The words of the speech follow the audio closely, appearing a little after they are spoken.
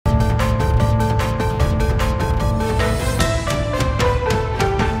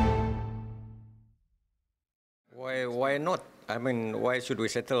Why not? I mean, why should we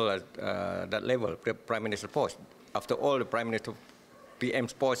settle at that level, the Prime Minister post? After all, the Prime Minister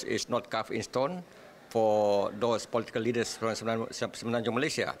PM's post is not carved in stone for those political leaders from Semenanjung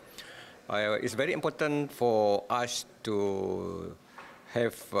Malaysia. It's very important for us to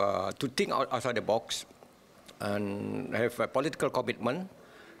have to think outside the box and have a political commitment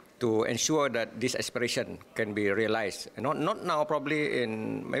to ensure that this aspiration can be realized. Not now, probably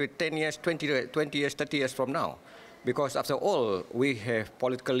in maybe 10 years, 20 years, 30 years from now. Because after all, we have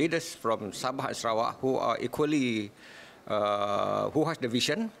political leaders from Sabah and Sarawak who are equally, who has the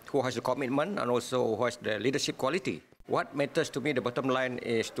vision, who has the commitment, and also who has the leadership quality. What matters to me, the bottom line,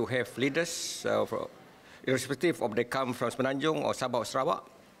 is to have leaders, irrespective of they come from Semenanjung or Sabah or Sarawak,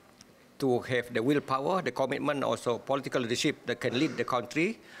 to have the willpower, the commitment, also political leadership that can lead the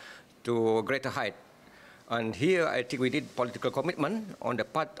country to a greater height. And here, I think we need political commitment on the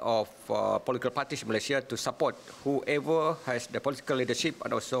part of political parties in Malaysia to support whoever has the political leadership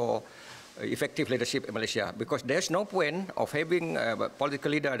and also effective leadership in Malaysia. Because there's no point of having a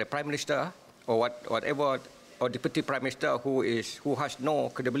political leader, the Prime Minister, or whatever, or Deputy Prime Minister who has no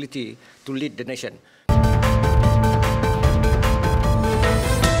credibility to lead the nation.